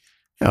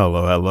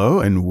Hello, hello,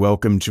 and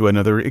welcome to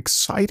another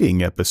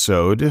exciting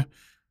episode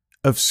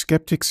of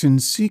Skeptics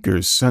and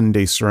Seekers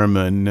Sunday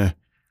Sermon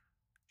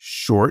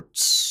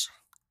Shorts.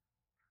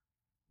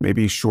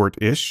 Maybe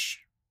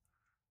short-ish.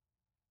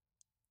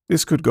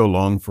 This could go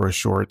long for a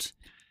short.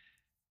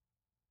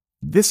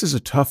 This is a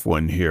tough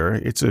one here.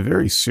 It's a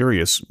very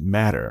serious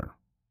matter.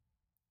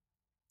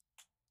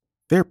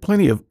 There are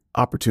plenty of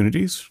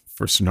opportunities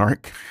for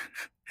snark,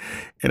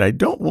 and I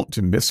don't want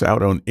to miss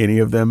out on any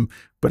of them,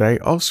 but I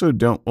also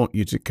don't want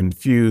you to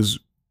confuse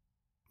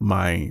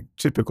my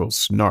typical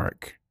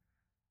snark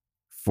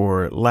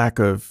for lack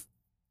of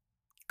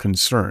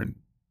concern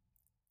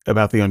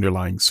about the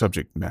underlying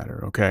subject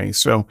matter, okay?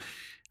 So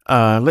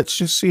let's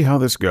just see how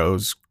this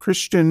goes.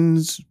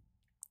 Christians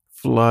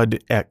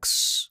flood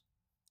X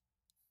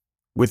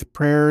with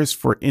prayers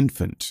for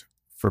infant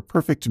for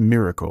perfect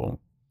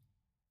miracle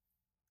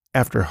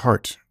after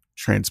heart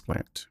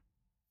transplant.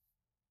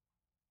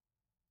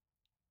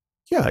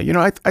 Yeah,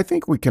 I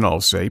think we can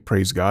all say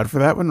praise God for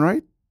that one,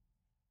 right?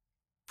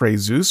 Praise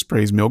Zeus,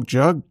 praise Milk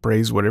Jug,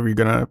 praise whatever you're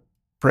going to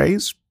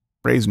praise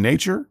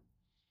nature,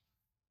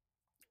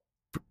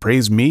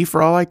 praise me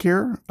for all I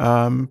care.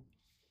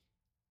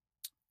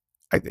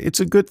 It's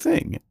a good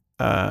thing.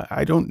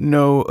 I don't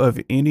know of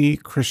any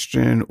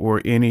Christian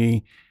or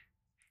any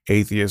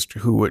atheist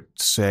who would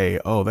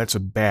say, "Oh, that's a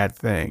bad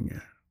thing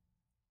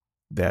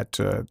that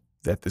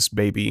that this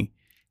baby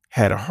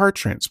had a heart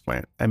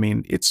transplant." I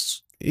mean,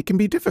 it can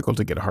be difficult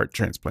to get a heart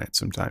transplant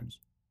sometimes,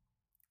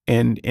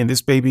 and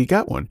this baby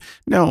got one.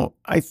 Now,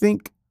 I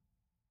think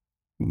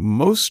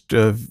most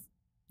of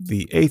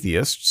the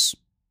atheists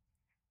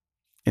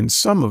and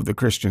some of the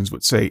Christians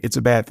would say it's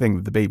a bad thing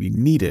that the baby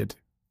needed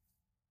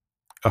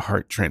a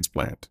heart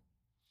transplant.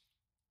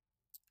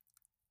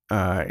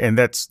 And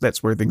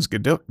that's where things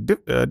get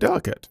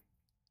delicate,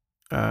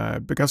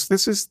 because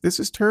this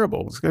is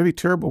terrible. It's going to be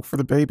terrible for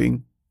the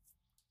baby.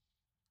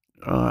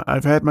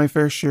 I've had my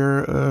fair share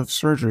of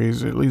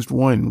surgeries, at least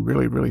one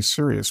really, really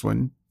serious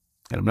one,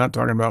 and I'm not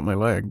talking about my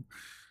leg.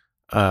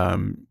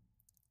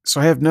 So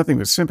I have nothing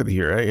but sympathy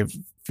here. I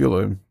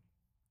feel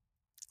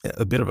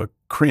a bit of a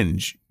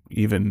cringe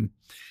even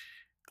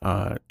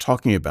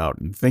talking about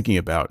and thinking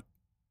about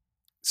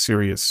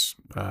serious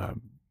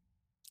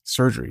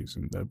surgeries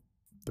and the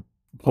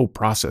whole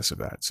process of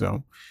that.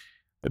 So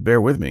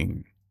bear with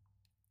me.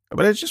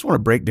 But I just want to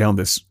break down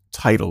this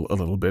title a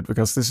little bit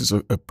because this is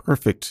a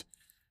perfect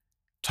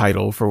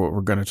title for what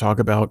we're going to talk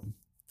about.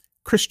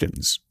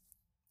 Christians.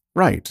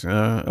 Right.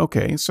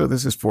 Okay. So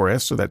this is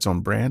 4S, so that's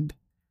on brand.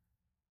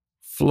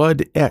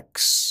 Flood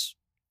X,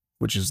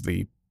 which is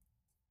the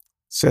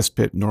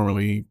cesspit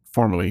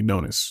formerly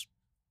known as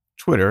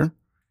Twitter.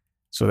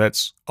 So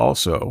that's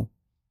also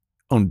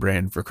on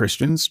brand for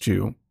Christians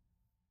to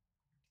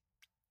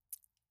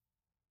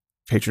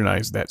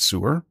patronize that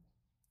sewer.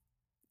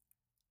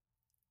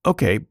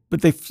 Okay,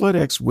 but they flood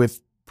X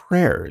with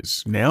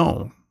prayers.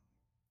 Now,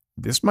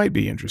 this might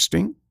be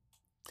interesting.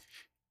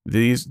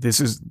 This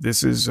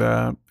is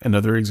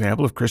another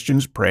example of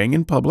Christians praying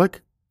in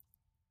public,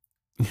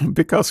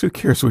 because who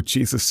cares what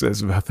Jesus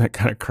says about that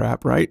kind of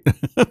crap, right?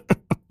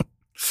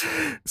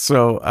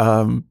 So,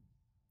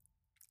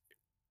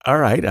 all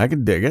right, I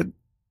can dig it.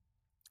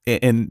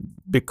 And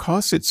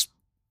because it's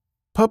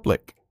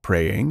public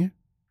praying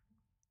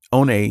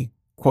on a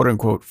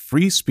quote-unquote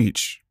free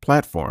speech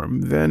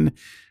platform, then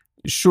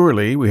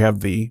surely we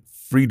have the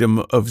freedom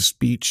of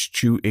speech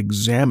to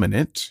examine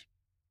it,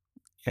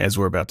 as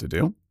we're about to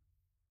do.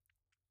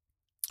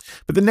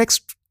 But the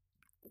next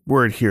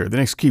word here, the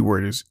next key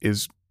word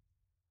is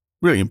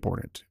really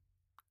important.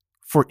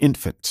 For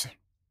infant.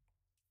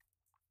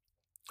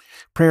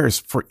 Prayers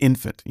for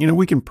infant.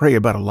 We can pray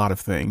about a lot of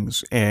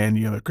things, and,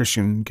 the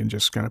Christian can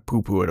just kind of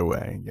poo-poo it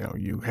away.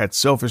 You had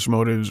selfish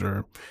motives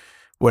or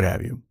what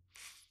have you.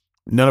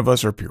 None of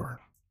us are pure.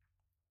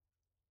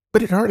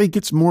 But it hardly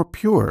gets more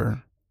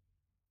pure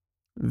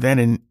than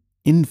an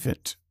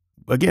infant.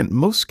 Again,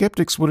 most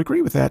skeptics would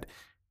agree with that.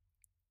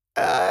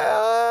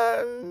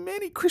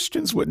 Many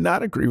Christians would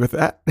not agree with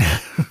that.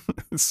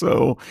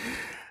 So,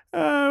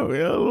 a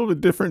little bit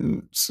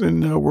difference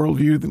in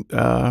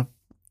worldview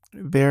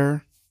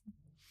there.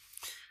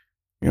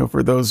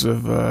 For those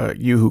of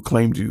you who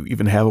claim to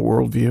even have a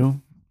worldview.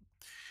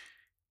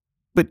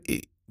 But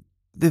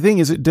the thing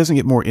is, it doesn't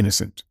get more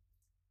innocent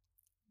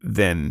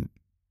than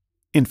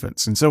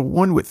infants. And so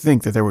one would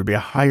think that there would be a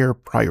higher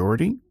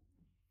priority,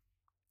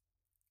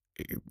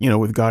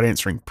 with God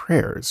answering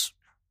prayers.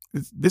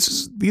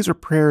 These are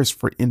prayers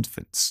for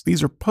infants.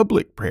 These are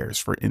public prayers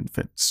for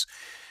infants.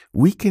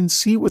 We can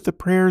see what the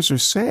prayers are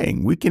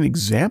saying. We can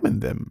examine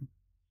them.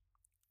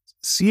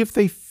 See if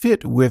they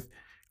fit with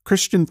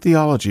Christian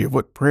theology of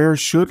what prayer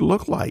should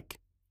look like.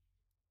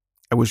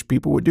 I wish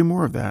people would do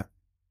more of that.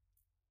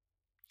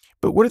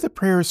 But what are the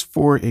prayers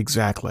for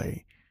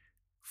exactly?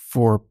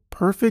 For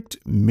perfect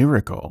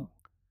miracle.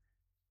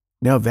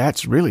 Now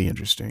that's really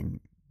interesting.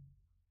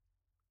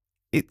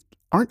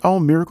 Aren't all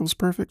miracles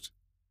perfect?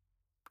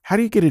 How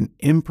do you get an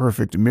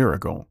imperfect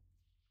miracle?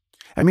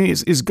 I mean,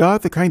 is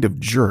God the kind of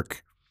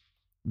jerk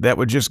that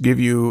would just give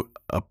you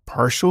a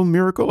partial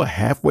miracle, a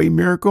halfway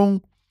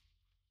miracle?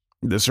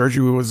 The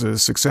surgery was a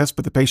success,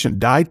 but the patient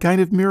died kind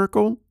of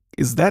miracle?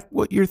 Is that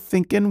what you're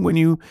thinking when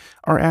you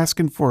are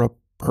asking for a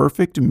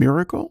perfect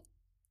miracle?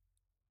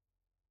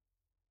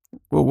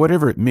 Well,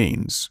 whatever it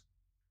means,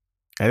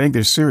 I think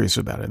they're serious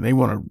about it. And they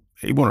want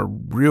a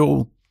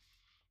real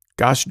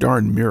gosh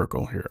darn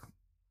miracle here.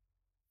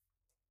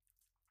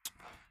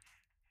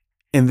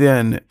 And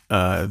then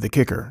the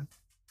kicker,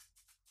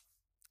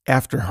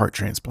 after heart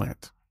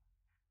transplant.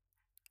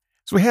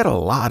 So we had a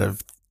lot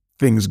of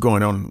things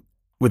going on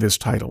with this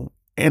title,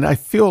 and I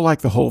feel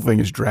like the whole thing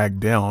is dragged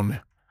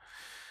down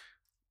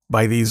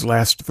by these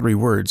last three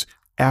words,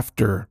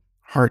 after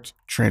heart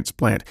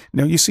transplant.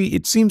 Now, you see,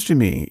 it seems to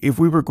me if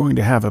we were going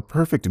to have a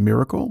perfect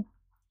miracle,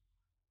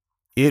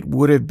 it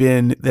would have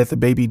been that the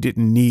baby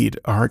didn't need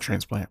a heart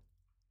transplant.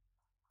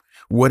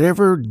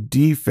 Whatever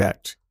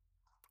defect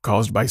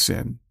caused by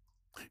sin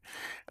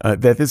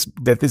that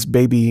this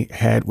baby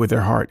had with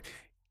their heart,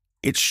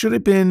 it should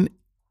have been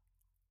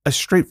a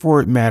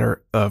straightforward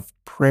matter of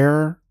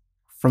prayer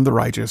from the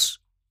righteous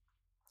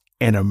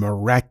and a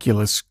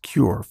miraculous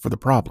cure for the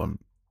problem.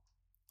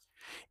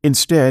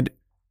 Instead,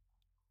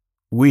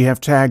 we have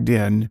tagged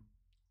in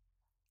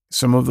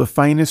some of the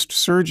finest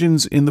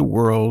surgeons in the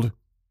world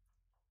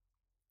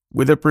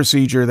with a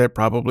procedure that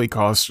probably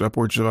costs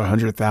upwards of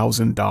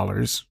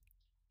 $100,000.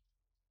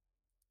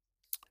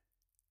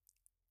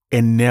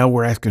 And now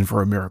we're asking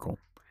for a miracle.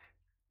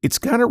 It's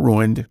kind of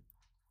ruined,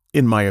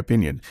 in my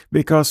opinion,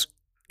 because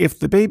if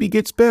the baby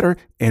gets better,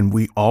 and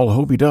we all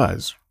hope he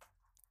does,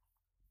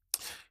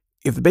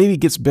 if the baby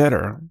gets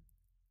better,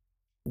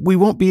 we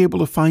won't be able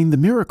to find the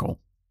miracle.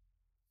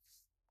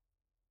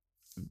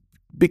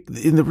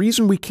 And the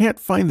reason we can't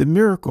find the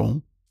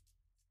miracle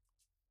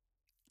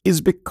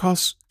is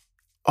because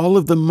all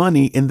of the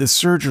money in the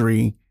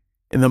surgery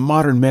and the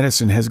modern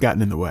medicine has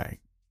gotten in the way.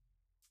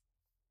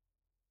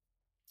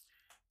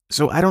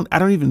 So I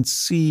don't even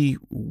see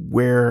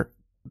where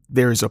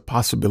there's a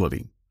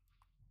possibility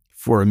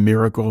for a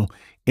miracle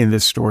in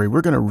this story.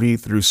 We're going to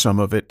read through some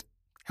of it.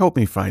 Help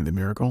me find the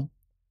miracle.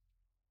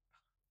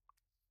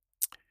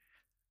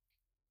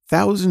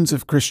 Thousands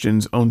of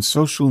Christians on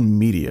social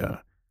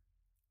media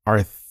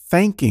are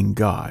thanking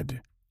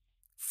God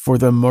for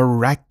the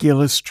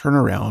miraculous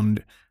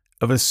turnaround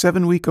of a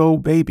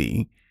 7-week-old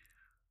baby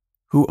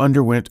who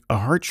underwent a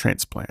heart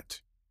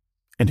transplant,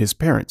 and his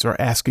parents are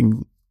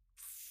asking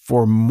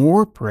for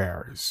more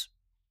prayers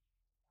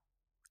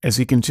as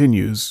he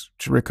continues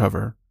to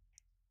recover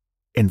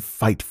and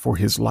fight for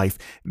his life.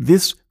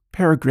 This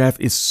paragraph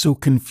is so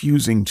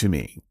confusing to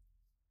me.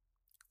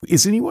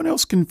 Is anyone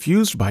else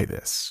confused by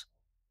this?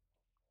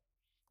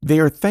 They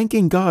are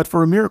thanking God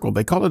for a miracle.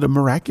 They call it a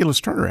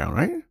miraculous turnaround,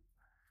 right?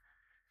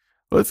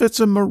 Well, if it's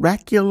a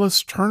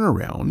miraculous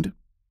turnaround,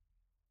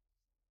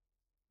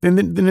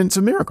 then it's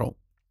a miracle.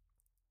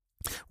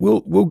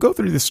 We'll go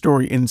through this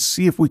story and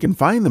see if we can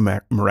find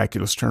the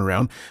miraculous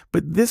turnaround,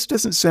 but this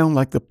doesn't sound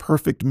like the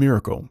perfect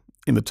miracle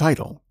in the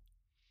title,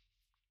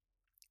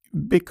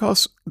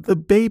 because the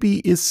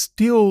baby is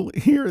still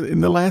here in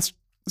the last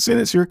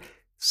sentence here,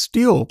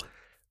 still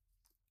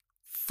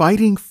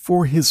fighting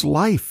for his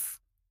life.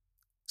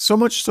 So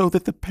much so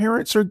that the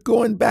parents are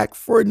going back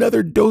for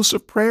another dose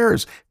of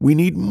prayers. We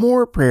need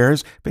more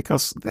prayers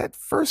because that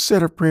first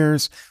set of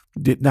prayers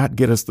did not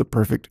get us the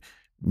perfect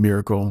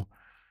miracle.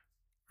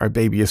 Our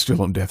baby is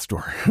still on death's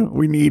door.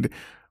 We need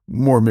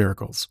more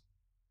miracles.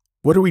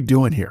 What are we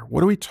doing here?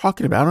 What are we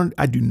talking about?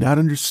 I do not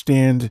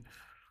understand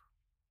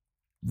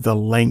the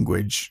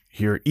language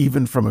here,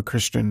 even from a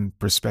Christian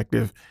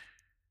perspective.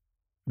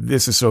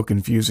 This is so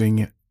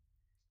confusing.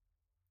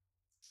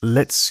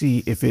 Let's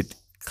see if it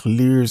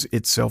clears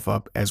itself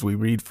up as we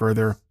read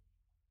further.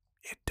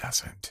 It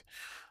doesn't.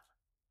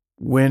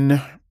 When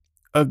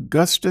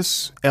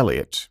Augustus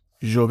Elliot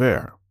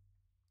Joubert,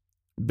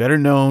 better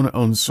known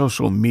on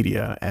social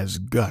media as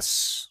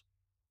Gus,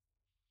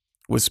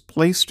 was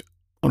placed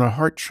on a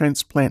heart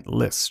transplant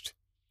list,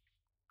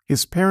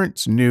 his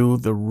parents knew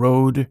the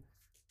road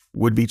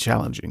would be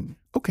challenging.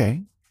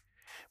 Okay.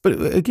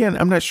 But again,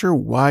 I'm not sure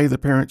why the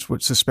parents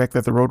would suspect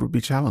that the road would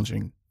be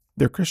challenging.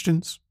 They're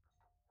Christians.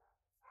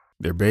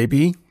 Their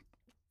baby,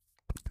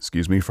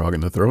 frog in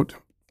the throat.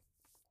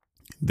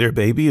 Their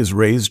baby is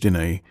raised in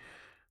a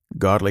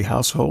godly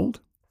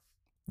household.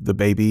 The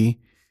baby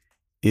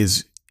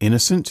is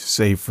innocent,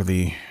 save for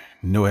the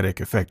noetic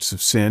effects of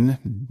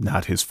sin,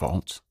 not his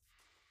fault.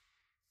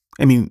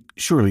 I mean,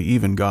 surely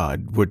even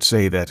God would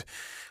say that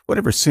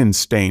whatever sin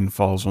stain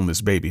falls on this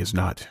baby is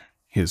not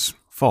his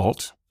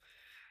fault.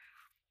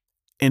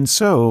 And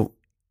so,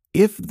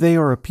 if they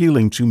are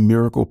appealing to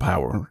miracle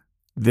power,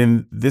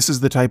 then this is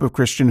the type of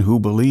Christian who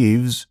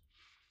believes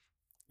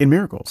in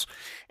miracles.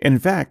 And in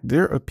fact,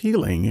 they're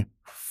appealing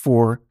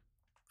for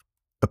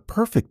a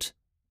perfect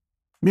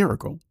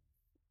miracle.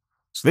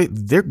 So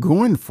they're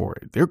going for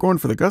it. They're going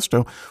for the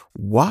gusto.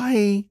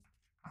 Why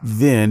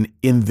then,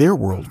 in their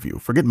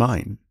worldview, forget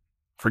mine,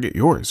 forget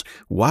yours,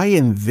 why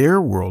in their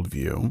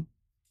worldview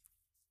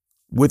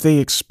would they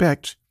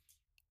expect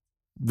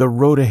the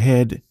road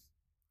ahead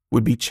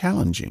would be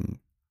challenging.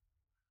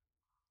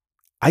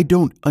 I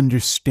don't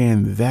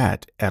understand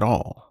that at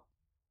all.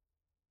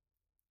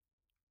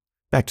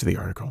 Back to the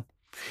article.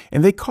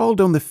 And they called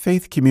on the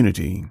faith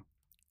community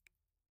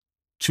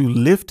to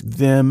lift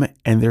them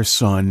and their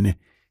son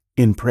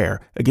in prayer.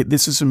 Again,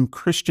 this is some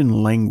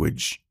Christian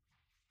language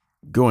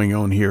going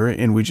on here,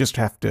 and we just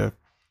have to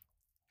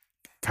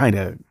kind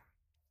of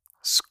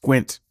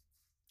squint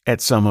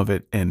at some of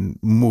it and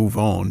move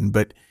on.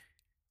 But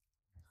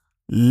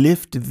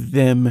lift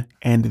them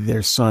and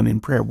their son in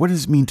prayer. What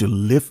does it mean to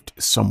lift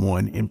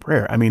someone in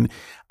prayer? I mean,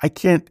 I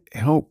can't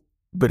help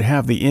but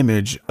have the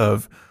image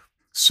of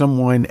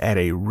someone at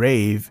a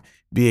rave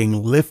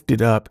being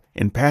lifted up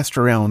and passed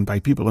around by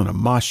people in a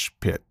mosh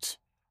pit.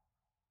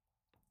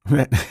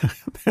 I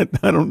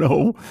don't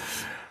know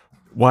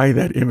why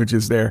that image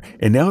is there.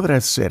 And now that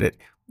I've said it,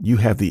 you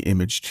have the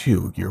image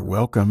too. You're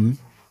welcome.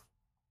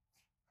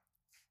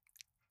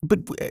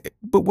 But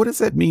what does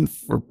that mean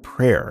for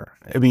prayer?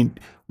 I mean,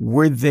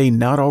 were they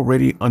not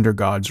already under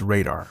God's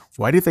radar?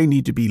 Why did they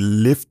need to be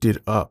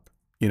lifted up,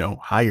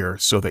 higher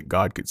so that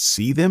God could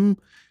see them,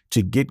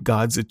 to get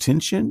God's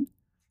attention?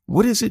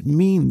 What does it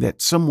mean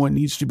that someone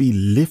needs to be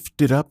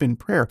lifted up in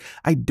prayer?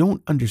 I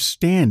don't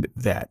understand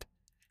that.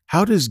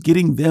 How does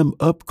getting them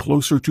up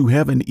closer to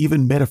heaven,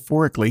 even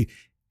metaphorically,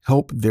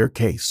 help their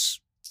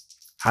case?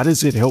 How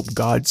does it help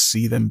God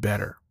see them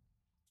better?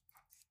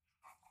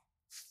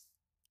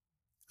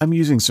 I'm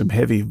using some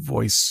heavy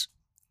voice,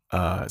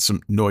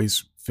 some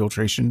noise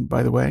filtration,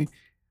 by the way,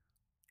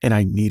 and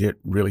I need it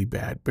really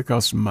bad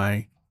because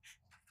my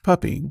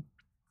puppy,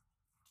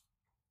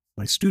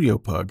 my studio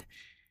pug,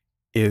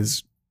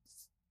 is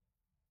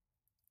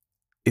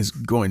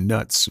going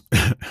nuts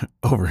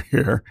over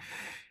here.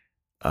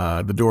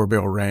 The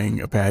doorbell rang,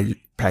 a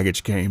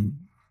package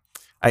came.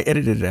 I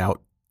edited it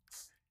out,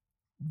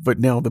 but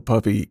now the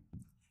puppy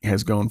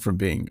has gone from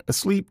being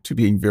asleep to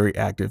being very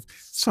active.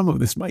 Some of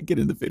this might get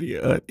in the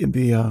video, in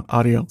the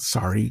audio.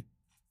 Sorry.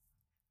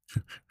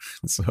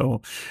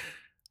 So,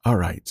 all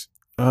right.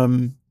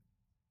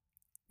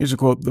 Here's a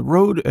quote: the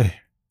road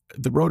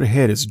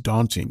ahead is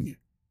daunting.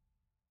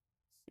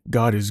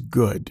 God is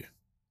good.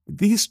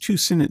 These two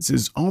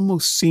sentences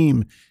almost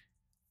seem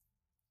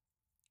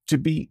to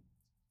be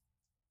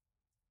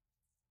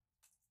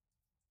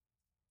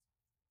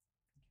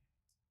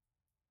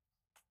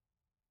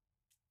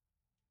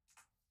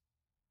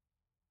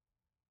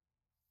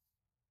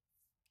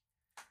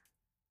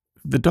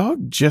the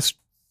dog just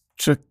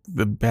took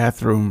the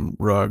bathroom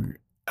rug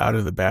out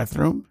of the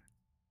bathroom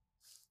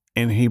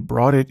and he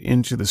brought it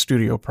into the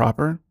studio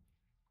proper,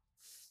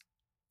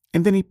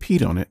 and then he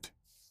peed on it.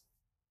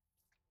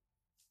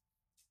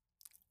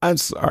 I'm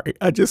sorry.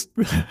 I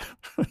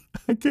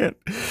can't.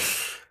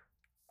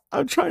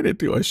 I'm trying to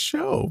do a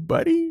show,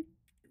 buddy.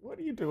 What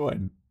are you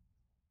doing?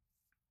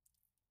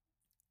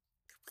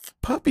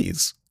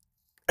 Puppies.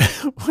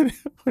 what,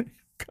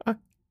 God.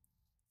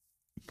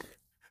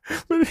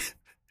 But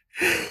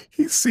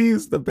he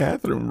sees the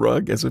bathroom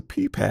rug as a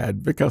pee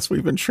pad because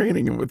we've been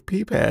training him with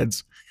pee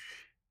pads.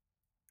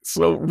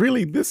 So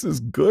really, this is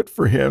good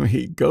for him.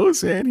 He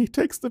goes in, he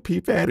takes the pee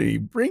pad, and he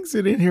brings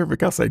it in here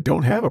because I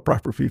don't have a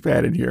proper pee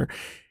pad in here.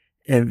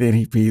 And then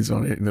he pees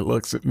on it, and it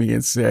looks at me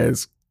and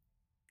says,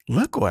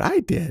 "Look what I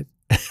did."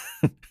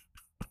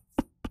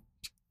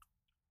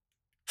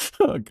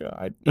 Oh,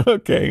 God.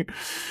 Okay.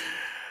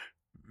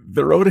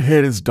 The road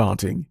ahead is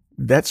daunting.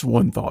 That's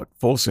one thought.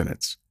 Full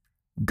sentence.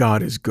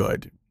 God is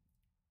good.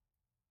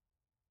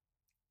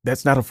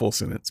 That's not a full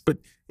sentence, but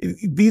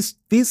these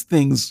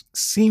things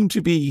seem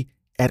to be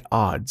at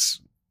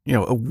odds.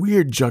 A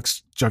weird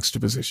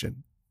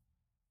juxtaposition.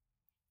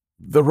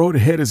 The road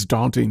ahead is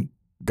daunting.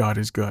 God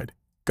is good.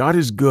 God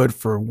is good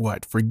for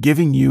what? For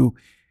giving you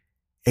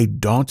a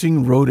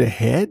daunting road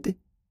ahead?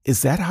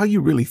 Is that how you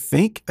really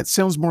think? It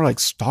sounds more like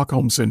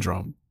Stockholm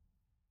Syndrome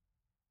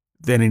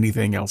than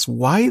anything else.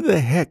 Why the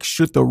heck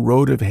should the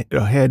road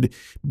ahead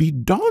be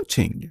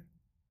daunting?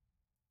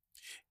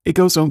 It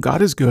goes on,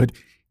 God is good,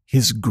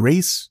 His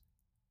grace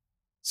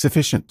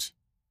sufficient.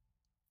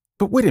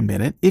 But wait a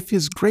minute, if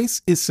His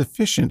grace is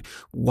sufficient,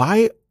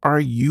 why are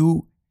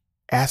you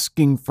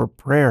asking for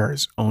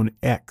prayers on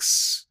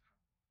X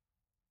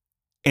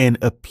and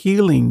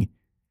appealing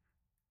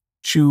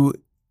to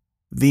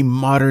the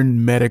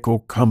modern medical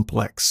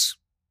complex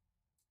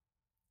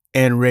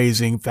and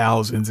raising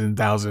thousands and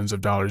thousands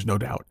of dollars, no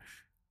doubt,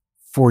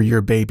 for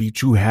your baby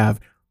to have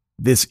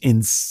this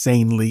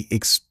insanely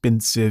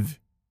expensive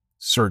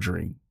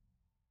surgery?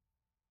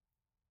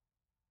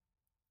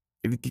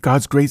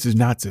 God's grace is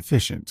not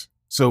sufficient.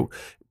 So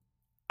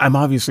I'm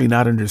obviously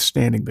not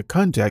understanding the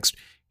context.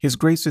 His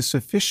grace is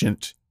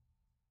sufficient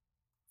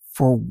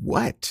for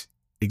what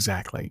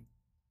exactly?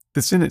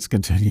 The sentence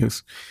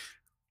continues.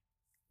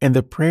 And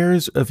the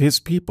prayers of His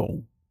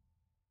people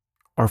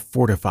are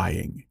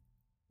fortifying.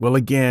 Well,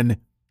 again,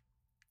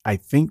 I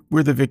think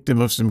we're the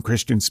victim of some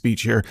Christian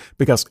speech here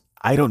because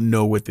I don't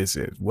know what this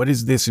is. What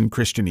is this in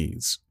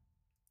Christianese?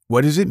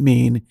 What does it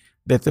mean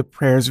that the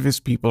prayers of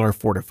His people are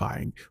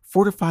fortifying?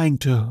 Fortifying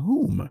to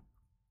whom?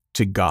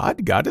 to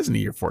God. God doesn't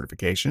need your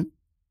fortification.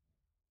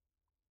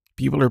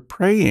 People are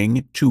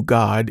praying to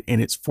God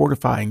and it's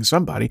fortifying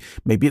somebody.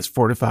 Maybe it's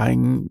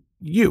fortifying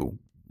you,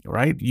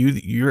 right?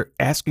 You're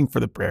asking for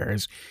the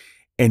prayers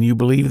and you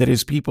believe that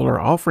his people are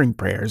offering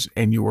prayers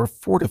and you are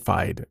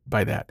fortified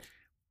by that.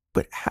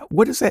 But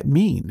what does that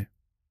mean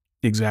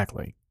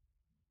exactly?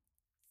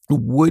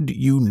 Would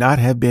you not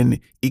have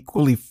been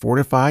equally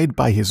fortified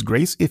by his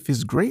grace? If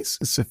his grace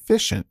is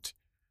sufficient,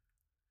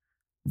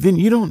 then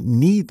you don't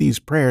need these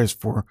prayers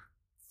for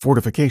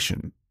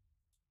fortification.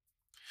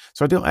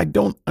 So I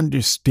don't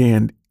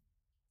understand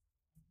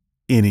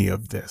any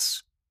of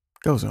this.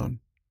 Goes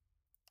on.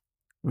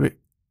 The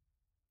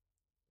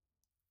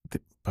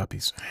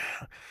puppies.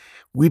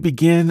 We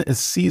begin a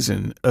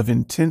season of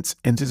intense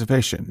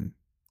anticipation,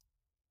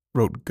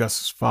 wrote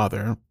Gus's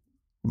father,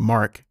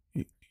 Mark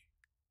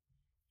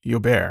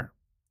Joubert,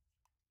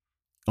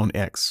 on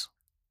X.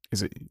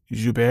 Is it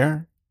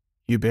Joubert?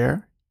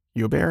 Joubert?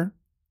 Joubert?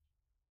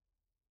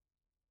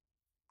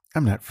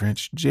 I'm not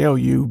French. Joubert.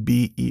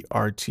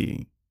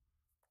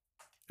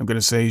 I'm going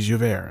to say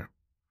Joubert.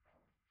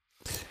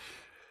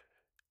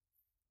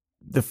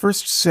 The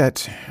first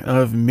set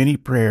of many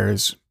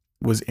prayers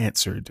was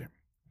answered.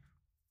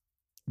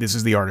 This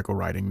is the article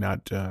writing,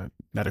 not a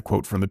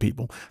quote from the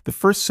people. The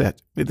first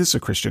set, this is a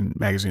Christian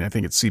magazine, I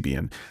think it's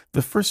CBN.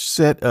 The first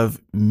set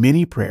of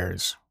many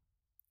prayers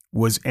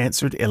was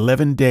answered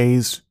 11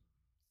 days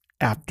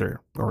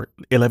after, or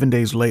 11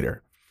 days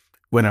later,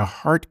 when a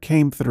heart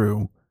came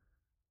through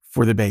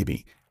for the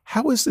baby.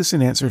 How is this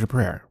an answer to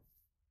prayer?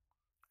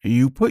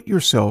 You put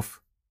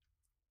yourself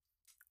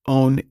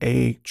on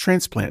a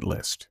transplant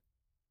list.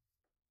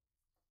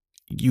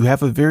 You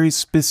have a very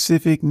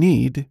specific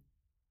need,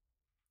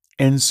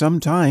 and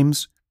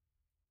sometimes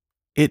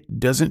it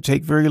doesn't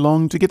take very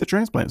long to get the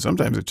transplant.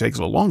 Sometimes it takes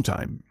a long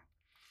time,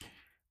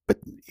 but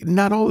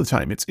not all the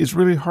time. It's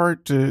really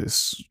hard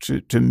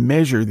to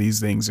measure these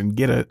things and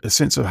get a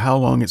sense of how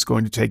long it's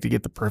going to take to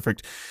get the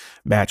perfect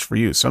match for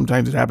you.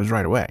 Sometimes it happens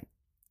right away,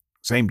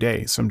 same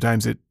day.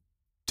 Sometimes it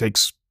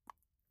takes,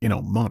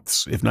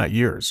 months, if not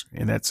years,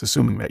 and that's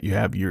assuming that you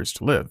have years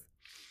to live.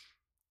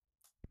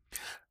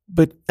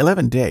 But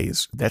 11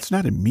 days, that's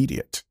not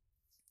immediate,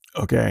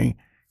 okay?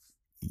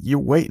 You're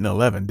waiting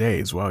 11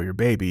 days while your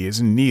baby is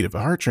in need of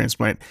a heart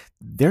transplant.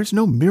 There's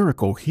no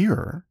miracle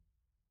here.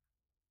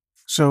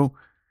 So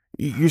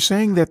you're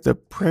saying that the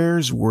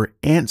prayers were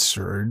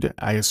answered.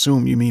 I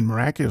assume you mean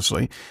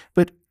miraculously,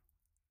 but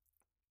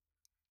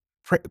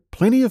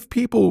plenty of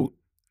people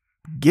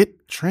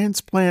get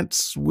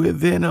transplants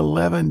within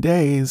 11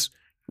 days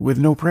with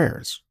no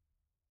prayers.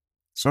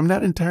 So I'm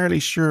not entirely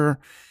sure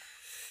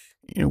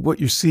what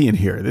you're seeing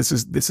here. This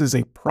is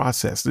a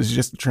process. This is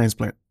just the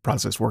transplant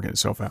process working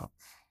itself out.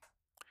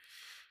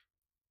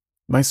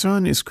 My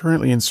son is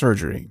currently in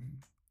surgery.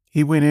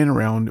 He went in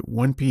around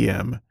 1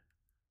 p.m.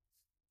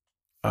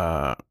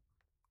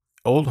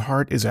 Old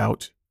heart is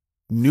out.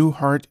 New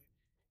heart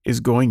is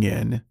going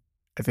in.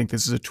 I think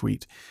this is a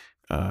tweet.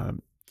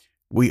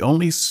 We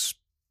only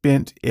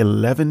spent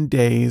 11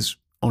 days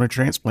on a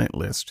transplant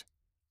list.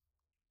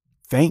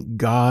 Thank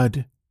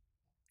God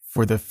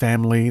for the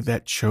family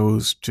that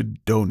chose to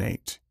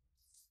donate.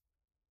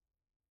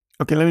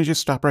 Okay, let me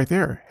just stop right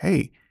there.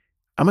 Hey,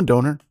 I'm a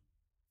donor.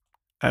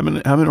 I'm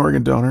an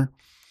organ donor.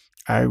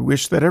 I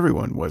wish that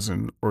everyone was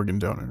an organ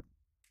donor.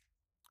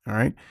 All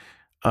right.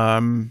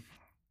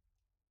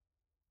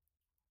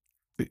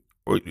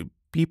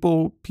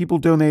 People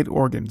donate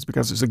organs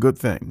because it's a good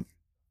thing.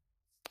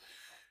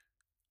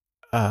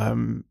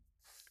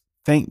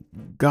 Thank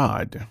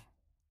God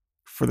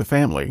for the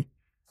family,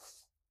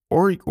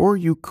 or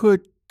you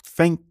could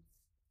thank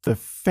the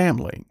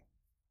family.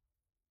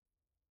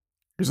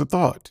 Here's a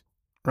thought,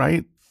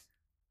 right?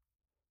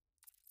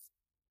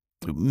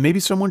 Maybe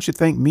someone should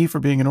thank me for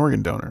being an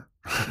organ donor.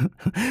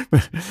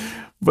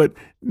 but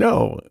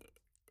no,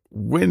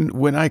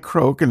 when I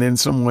croak and then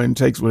someone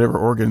takes whatever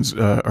organs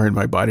are in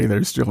my body that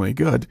are still any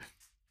good,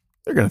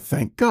 they're going to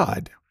thank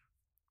God.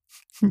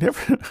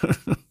 Never.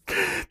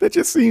 That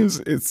just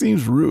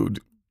seems rude.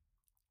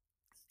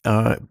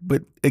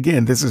 But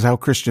again, this is how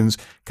Christians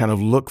kind of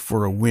look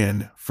for a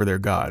win for their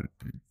God,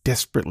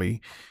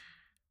 desperately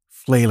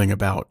flailing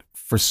about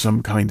for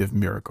some kind of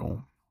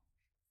miracle.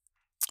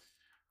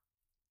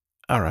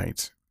 All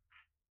right.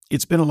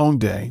 It's been a long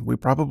day. We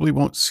probably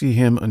won't see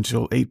him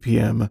until 8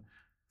 p.m.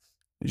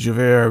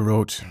 Javert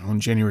wrote on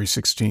January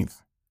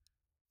 16th,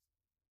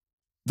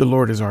 "The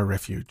Lord is our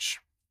refuge."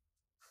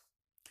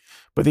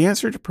 But the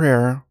answer to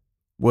prayer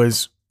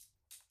was,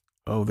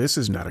 oh, this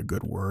is not a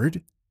good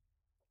word,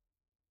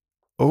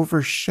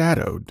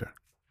 overshadowed.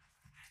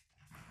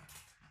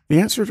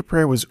 The answer to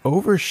prayer was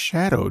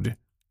overshadowed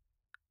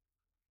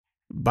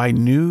by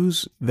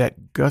news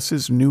that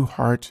Gus's new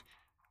heart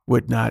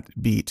would not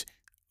beat.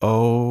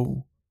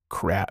 Oh,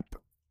 crap.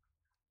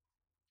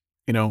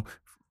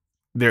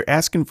 They're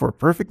asking for a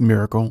perfect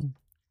miracle.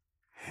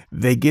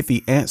 They get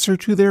the answer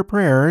to their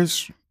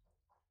prayers,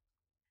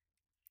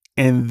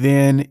 and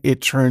then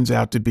it turns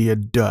out to be a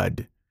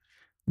dud.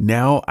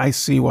 Now I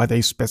see why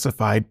they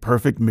specified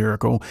perfect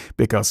miracle,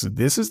 because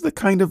this is the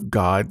kind of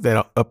God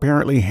that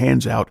apparently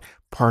hands out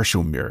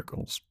partial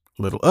miracles.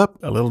 A little up,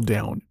 a little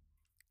down.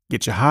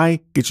 Get you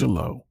high, get you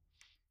low.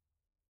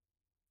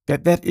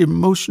 That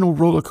emotional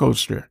roller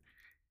coaster.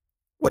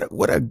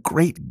 What a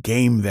great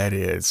game that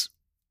is.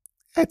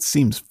 That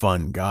seems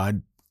fun,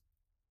 God.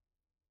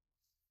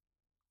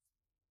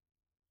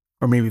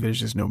 Or maybe there's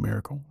just no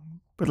miracle.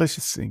 But let's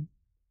just see.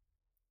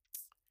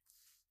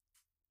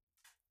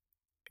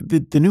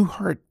 The new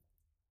heart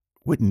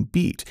wouldn't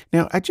beat.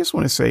 Now, I just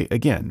want to say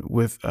again,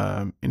 with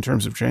in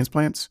terms of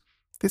transplants,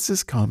 this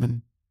is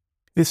common.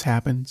 This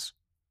happens.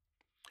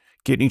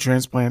 Kidney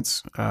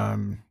transplants,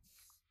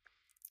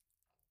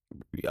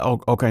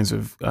 all kinds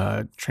of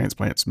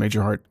transplants,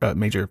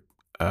 major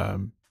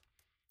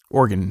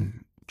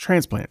organ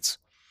transplants.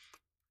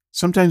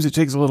 Sometimes it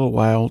takes a little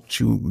while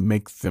to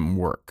make them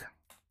work.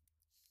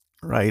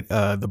 Right?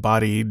 The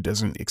body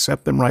doesn't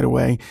accept them right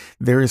away.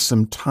 There is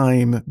some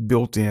time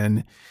built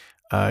in.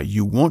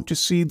 You want to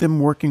see them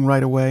working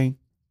right away,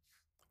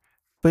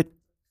 but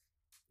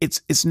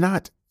it's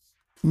not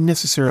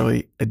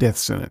necessarily a death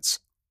sentence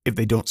if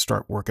they don't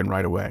start working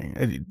right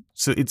away.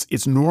 So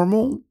it's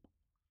normal,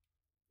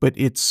 but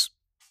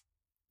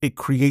it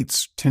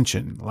creates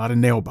tension, a lot of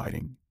nail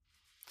biting.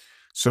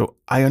 So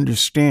I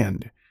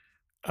understand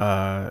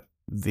the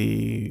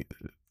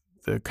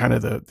kind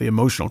of the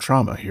emotional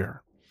trauma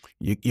here.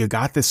 You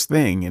got this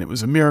thing and it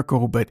was a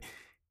miracle, but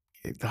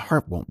the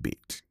heart won't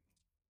beat.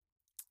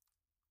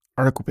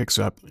 Article picks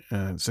up,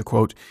 it's a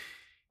quote,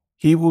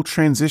 he will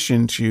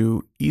transition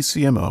to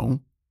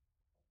ECMO,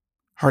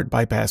 heart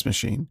bypass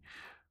machine,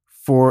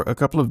 for a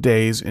couple of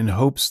days in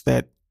hopes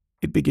that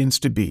it begins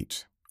to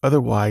beat.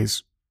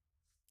 Otherwise,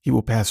 he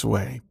will pass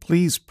away.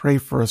 Please pray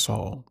for us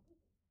all.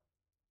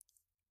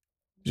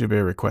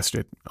 Javert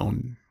requested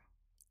on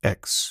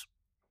X.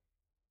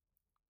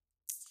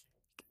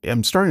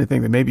 I'm starting to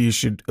think that maybe you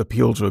should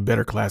appeal to a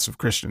better class of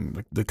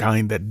Christian, the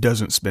kind that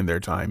doesn't spend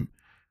their time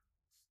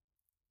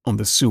on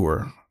the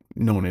sewer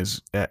known as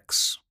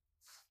X.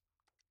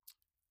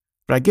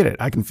 But I get it.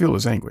 I can feel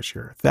his anguish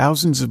here.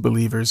 Thousands of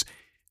believers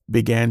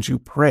began to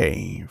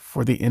pray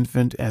for the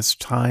infant as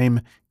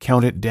time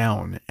counted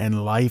down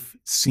and life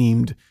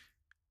seemed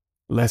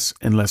less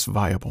and less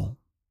viable.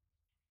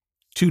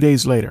 2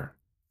 days later,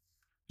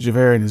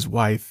 Javert and his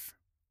wife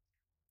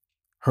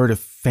heard a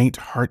faint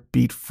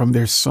heartbeat from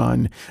their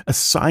son, a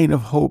sign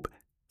of hope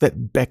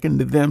that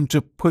beckoned them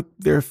to put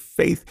their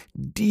faith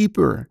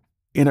deeper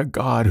in a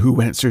God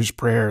who answers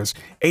prayers.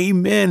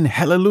 Amen.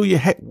 Hallelujah.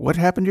 Hey, what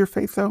happened to your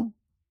faith, though?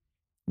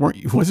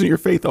 Wasn't your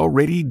faith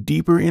already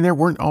deeper in there?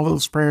 Weren't all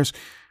those prayers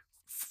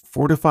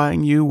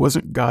fortifying you?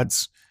 Wasn't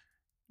God's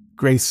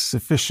grace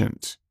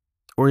sufficient?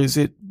 Or is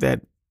it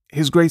that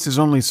his grace is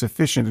only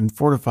sufficient in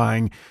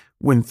fortifying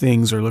when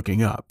things are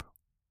looking up?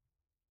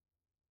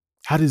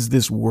 How does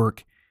this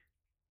work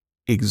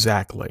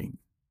exactly?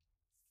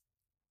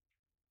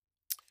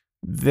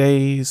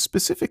 They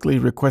specifically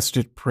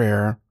requested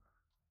prayer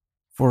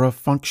for a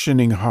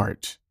functioning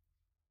heart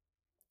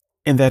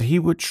and that he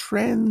would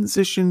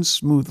transition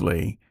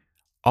smoothly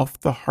off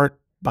the heart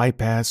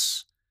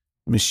bypass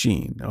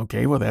machine.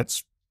 Okay, well,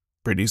 that's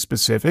pretty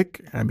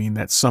specific. I mean,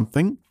 that's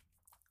something.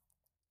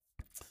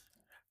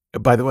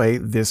 By the way,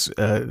 this,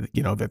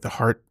 that the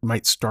heart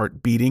might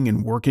start beating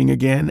and working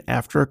again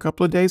after a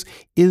couple of days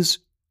is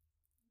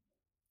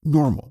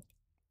normal.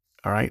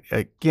 All right.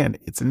 Again,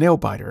 it's a nail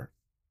biter,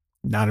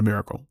 not a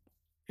miracle.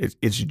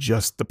 It's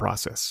just the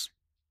process.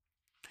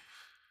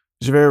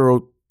 Javert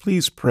wrote,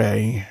 please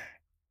pray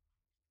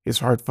his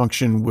heart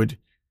function would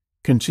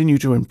continue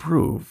to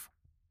improve,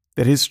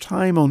 that his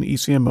time on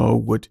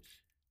ECMO would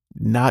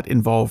not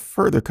involve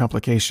further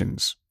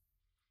complications,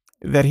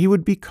 that he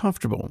would be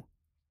comfortable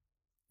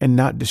and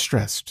not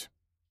distressed,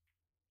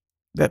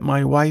 that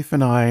my wife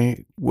and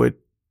I would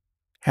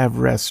have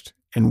rest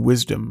and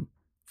wisdom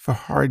for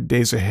hard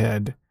days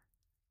ahead,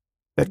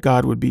 that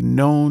God would be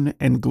known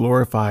and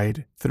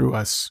glorified through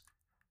us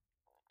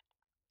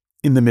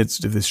in the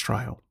midst of this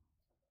trial.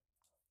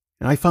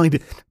 And I find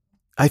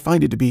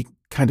it to be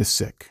kind of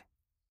sick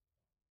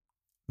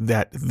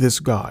that this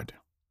God,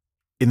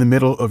 in the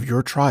middle of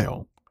your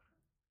trial,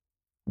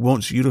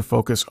 wants you to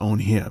focus on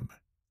him.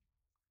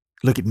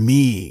 Look at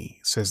me,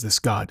 says this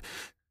God.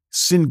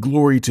 Send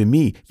glory to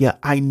me. Yeah,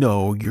 I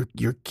know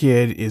your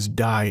kid is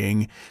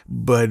dying,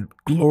 but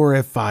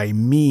glorify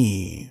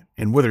me.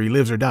 And whether he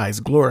lives or dies,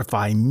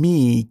 glorify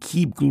me.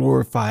 Keep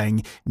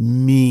glorifying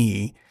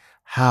me.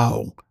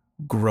 How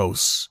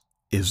gross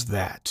is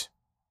that?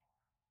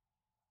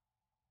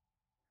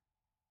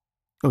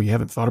 Oh, you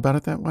haven't thought about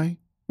it that way?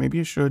 Maybe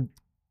you should.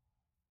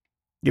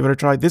 Give it a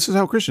try. This is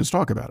how Christians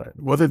talk about it.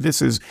 Whether this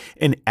is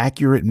an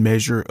accurate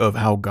measure of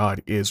how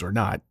God is or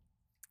not,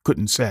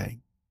 couldn't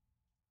say.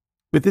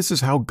 But this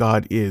is how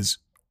God is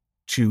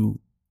to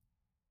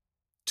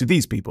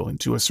these people and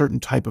to a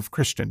certain type of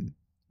Christian.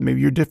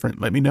 Maybe you're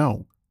different. Let me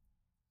know.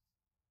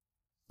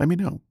 Let me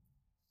know.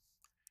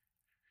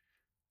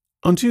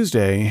 On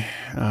Tuesday,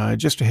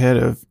 just ahead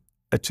of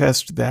a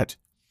test that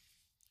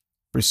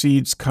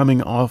proceeds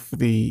coming off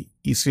the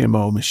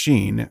ECMO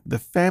machine, the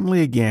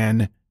family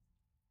again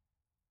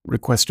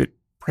requested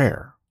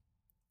prayer.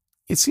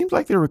 It seems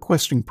like they're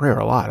requesting prayer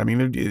a lot. I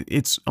mean,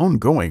 it's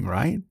ongoing,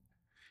 right?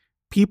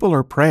 People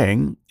are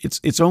praying.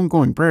 It's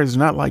ongoing prayer. It's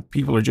not like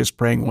people are just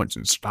praying once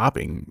and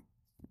stopping,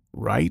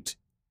 right?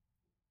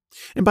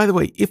 And by the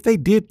way, if they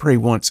did pray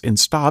once and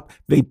stop,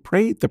 they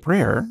prayed the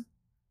prayer,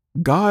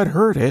 God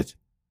heard it.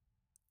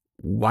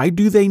 Why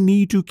do they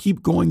need to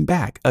keep going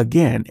back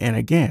again and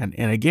again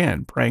and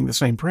again, praying the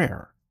same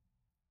prayer?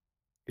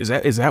 Is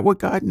that what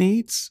God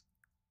needs?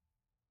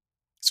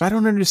 So I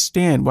don't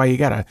understand why you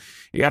gotta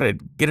get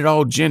it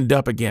all ginned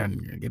up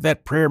again, get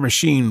that prayer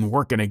machine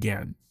working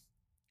again.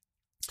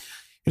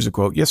 Here's a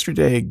quote.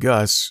 Yesterday,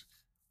 Gus's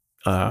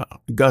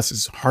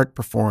heart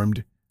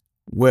performed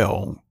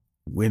well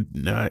when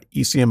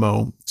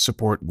ECMO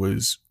support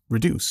was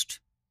reduced.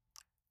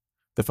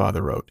 The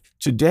father wrote,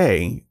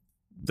 today,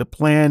 the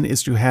plan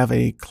is to have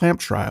a clamp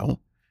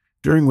trial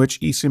during which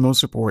ECMO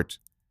support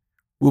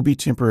will be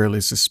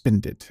temporarily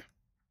suspended.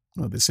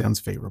 Oh, this sounds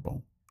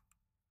favorable.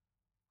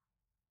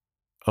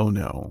 Oh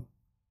no.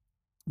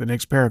 The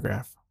next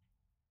paragraph.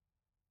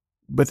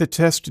 But the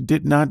test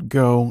did not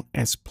go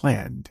as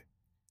planned,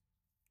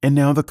 and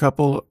now the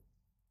couple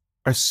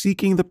are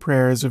seeking the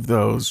prayers of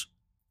those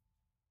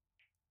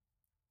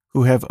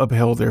who have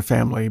upheld their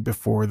family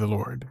before the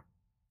Lord.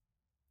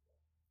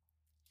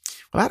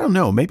 Well, I don't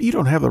know. Maybe you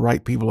don't have the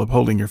right people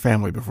upholding your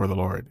family before the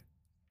Lord.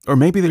 Or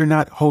maybe they're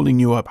not holding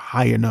you up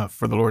high enough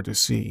for the Lord to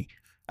see.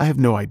 I have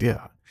no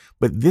idea.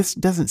 But this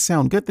doesn't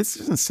sound good. This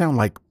doesn't sound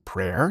like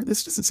prayer.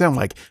 This doesn't sound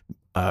like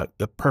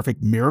the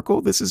perfect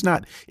miracle. This is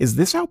not. Is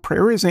this how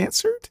prayer is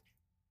answered?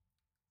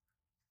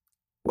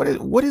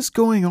 What is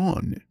going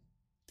on?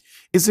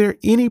 Is there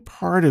any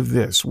part of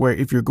this where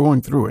if you're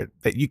going through it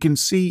that you can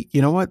see,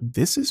 you know what,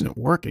 this isn't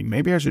working.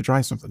 Maybe I should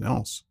try something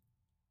else.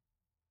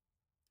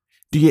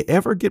 Do you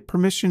ever get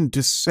permission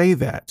to say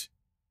that?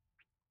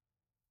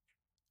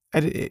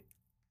 Here's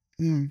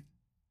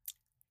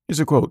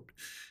a quote.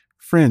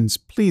 Friends,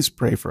 please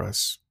pray for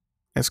us.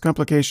 As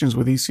complications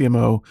with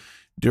ECMO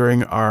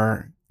during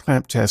our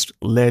clamp test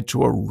led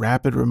to a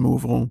rapid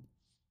removal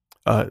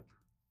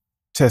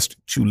test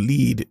to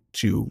lead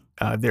to,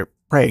 they're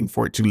praying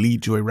for it to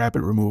lead to a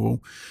rapid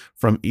removal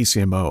from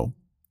ECMO.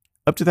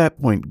 Up to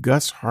that point,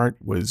 Gus' heart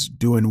was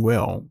doing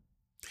well,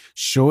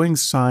 showing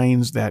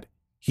signs that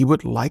he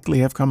would likely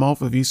have come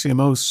off of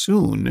ECMO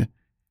soon.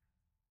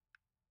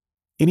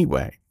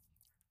 Anyway,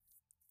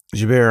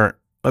 Gibert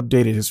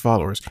updated his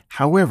followers.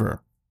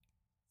 However,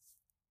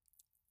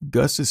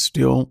 Gus is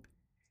still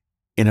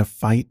in a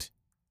fight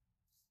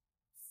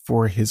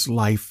for his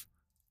life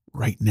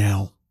right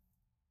now.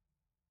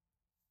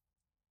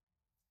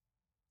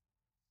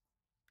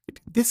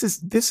 This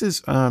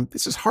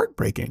is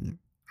heartbreaking,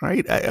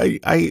 right?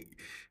 I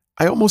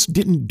almost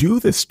didn't do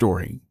this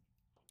story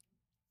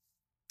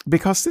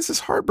because this is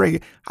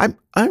heartbreaking.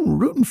 I'm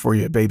rooting for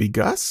you, baby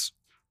Gus.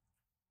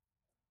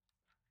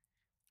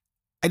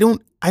 I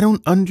don't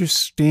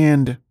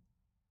understand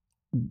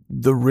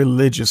the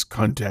religious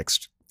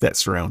context that's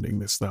surrounding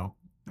this, though.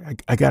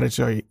 I got to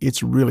tell you,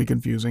 it's really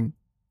confusing.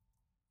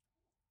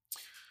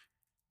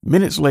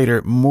 Minutes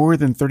later, more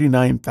than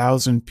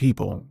 39,000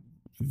 people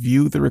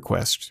viewed the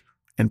request,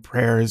 and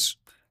prayers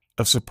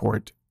of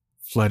support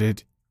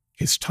flooded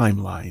his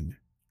timeline.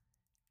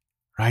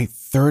 Right?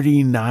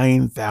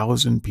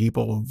 39,000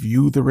 people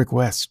viewed the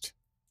request.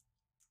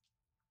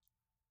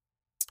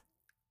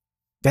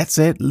 That's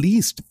at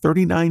least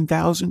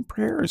 39,000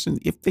 prayers. And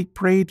if they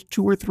prayed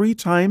 2 or 3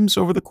 times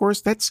over the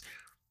course, that's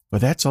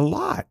a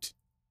lot.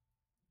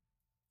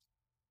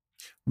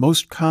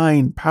 Most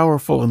kind,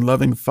 powerful, and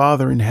loving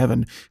Father in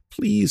heaven,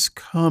 please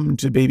come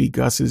to baby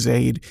Gus's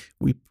aid.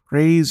 We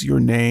praise your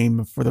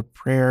name for the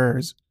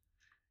prayers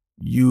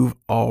you've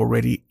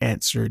already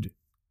answered.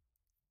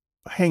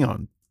 Hang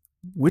on.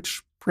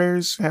 Which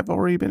prayers have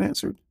already been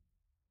answered?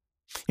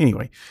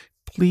 Anyway,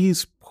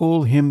 please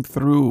pull him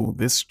through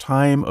this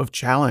time of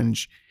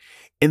challenge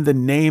in the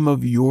name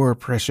of your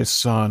precious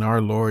Son,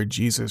 our Lord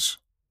Jesus,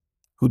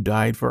 who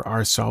died for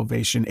our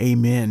salvation.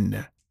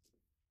 Amen.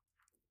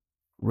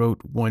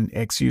 Wrote one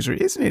ex-user.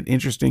 Isn't it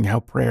interesting how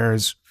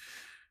prayers,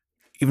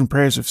 even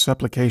prayers of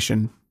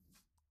supplication,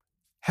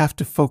 have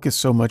to focus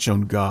so much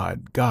on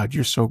God? God,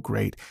 you're so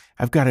great.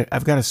 I've got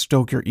to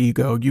stoke your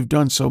ego. You've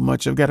done so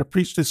much. I've got to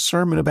preach this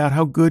sermon about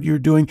how good you're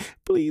doing.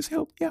 Please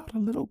help me out a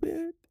little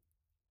bit.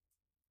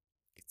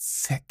 It's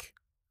sick.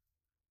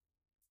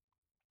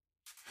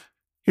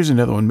 Here's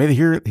another one. May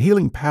the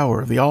healing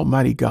power of the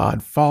Almighty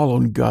God fall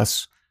on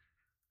Gus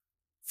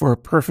for a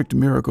perfect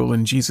miracle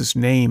in Jesus'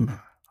 name.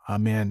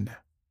 Amen.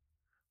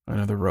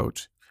 Another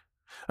wrote.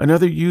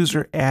 Another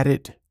user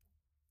added,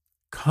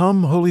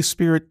 come, Holy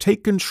Spirit,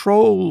 take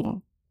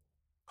control.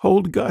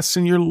 Hold Gus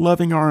in your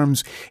loving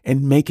arms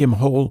and make him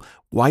whole.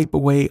 Wipe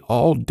away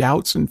all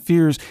doubts and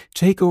fears.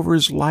 Take over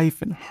his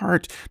life and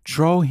heart.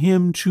 Draw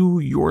him to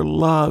your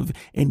love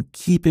and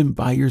keep him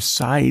by your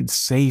side,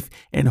 safe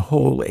and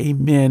whole.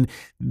 Amen.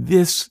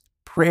 This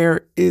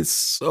prayer is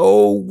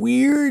so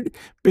weird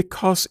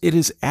because it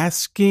is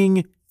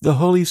asking the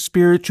Holy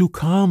Spirit to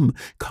come.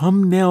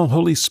 Come now,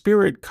 Holy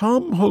Spirit.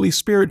 Come, Holy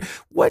Spirit.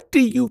 What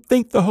do you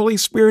think the Holy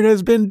Spirit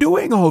has been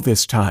doing all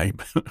this time?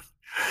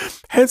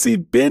 Has he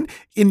been,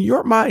 in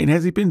your mind,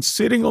 has he been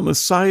sitting on the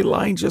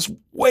sideline just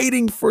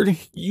waiting for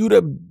you to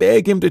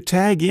beg him to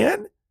tag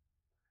in?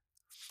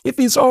 If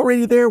he's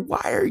already there,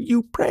 why are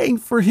you praying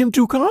for him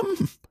to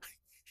come?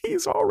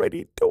 He's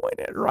already doing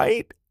it,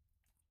 right?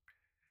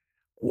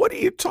 What are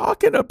you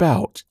talking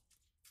about?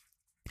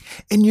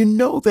 And you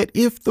know that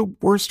if the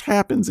worst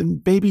happens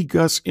and baby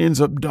Gus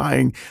ends up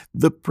dying,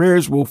 the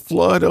prayers will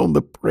flood on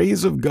the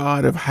praise of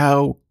God of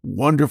how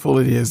wonderful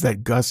it is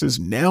that Gus is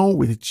now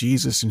with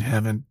Jesus in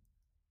heaven.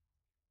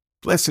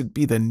 Blessed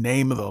be the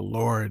name of the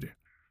Lord.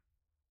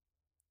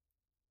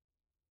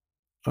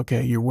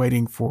 Okay, you're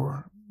waiting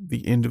for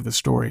the end of the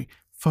story.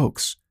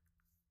 Folks,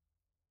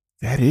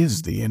 that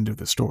is the end of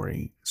the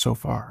story so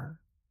far.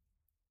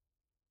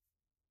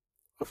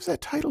 What was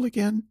that title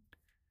again?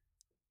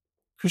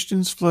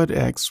 Christians flood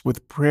X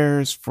with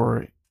prayers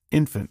for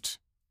infant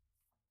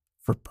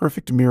for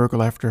perfect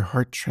miracle after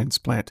heart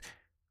transplant.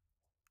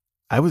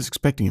 I was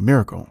expecting a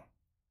miracle.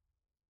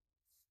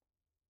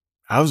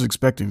 I was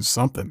expecting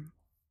something.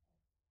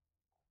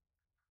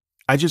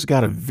 I just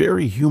got a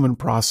very human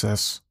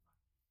process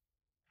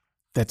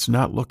that's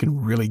not looking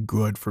really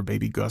good for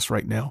baby Gus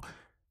right now.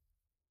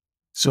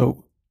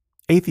 So,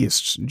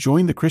 atheists,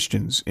 join the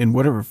Christians in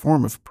whatever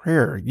form of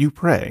prayer you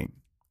pray.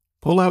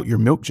 Pull out your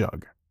milk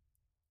jug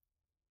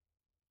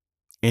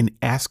and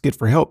ask it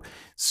for help.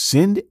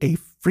 Send a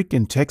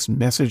freaking text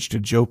message to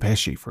Joe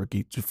Pesci, for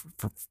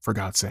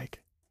God's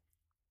sake.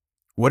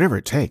 Whatever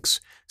it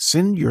takes,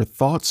 send your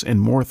thoughts and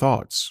more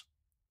thoughts.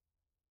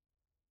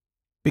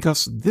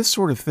 Because this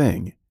sort of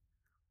thing,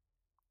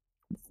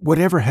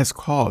 whatever has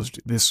caused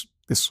this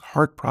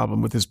heart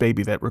problem with this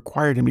baby that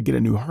required him to get a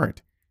new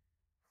heart,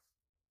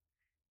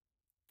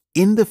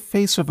 in the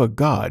face of a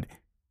God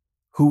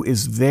who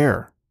is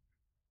there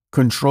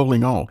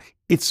controlling all,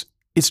 it's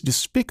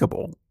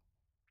despicable.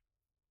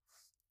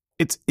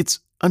 It's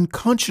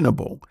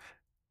unconscionable,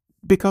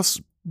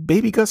 because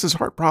baby Gus's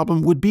heart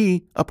problem would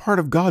be a part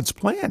of God's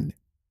plan.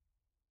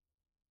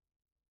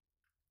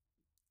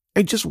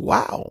 And just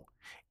wow.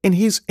 And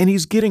he's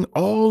getting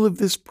all of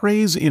this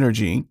praise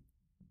energy,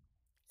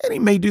 and he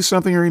may do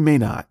something or he may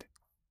not.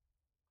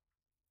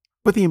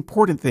 But the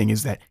important thing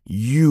is that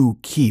you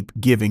keep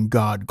giving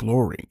God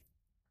glory.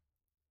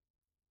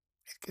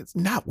 It's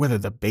not whether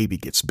the baby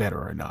gets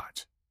better or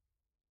not.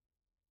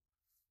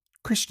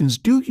 Christians,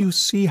 do you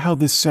see how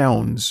this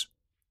sounds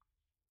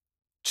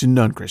to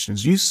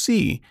non-Christians? You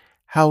see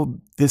how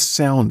this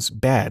sounds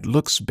bad,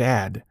 looks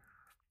bad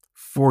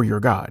for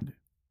your God?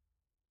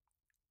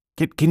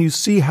 Can you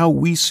see how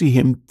we see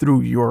him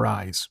through your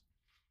eyes?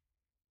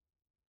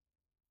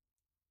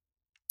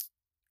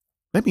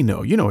 Let me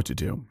know. You know what to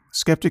do.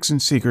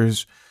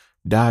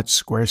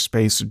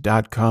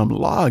 skepticsandseekers.squarespace.com.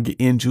 Log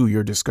into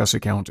your Discuss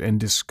account and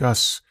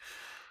discuss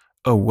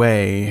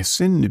away.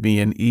 Send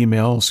me an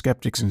email,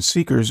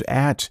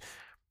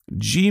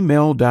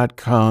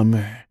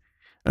 skepticsandseekers@gmail.com.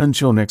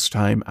 Until next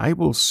time, I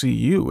will see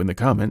you in the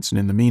comments, and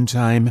in the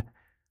meantime,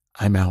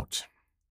 I'm out.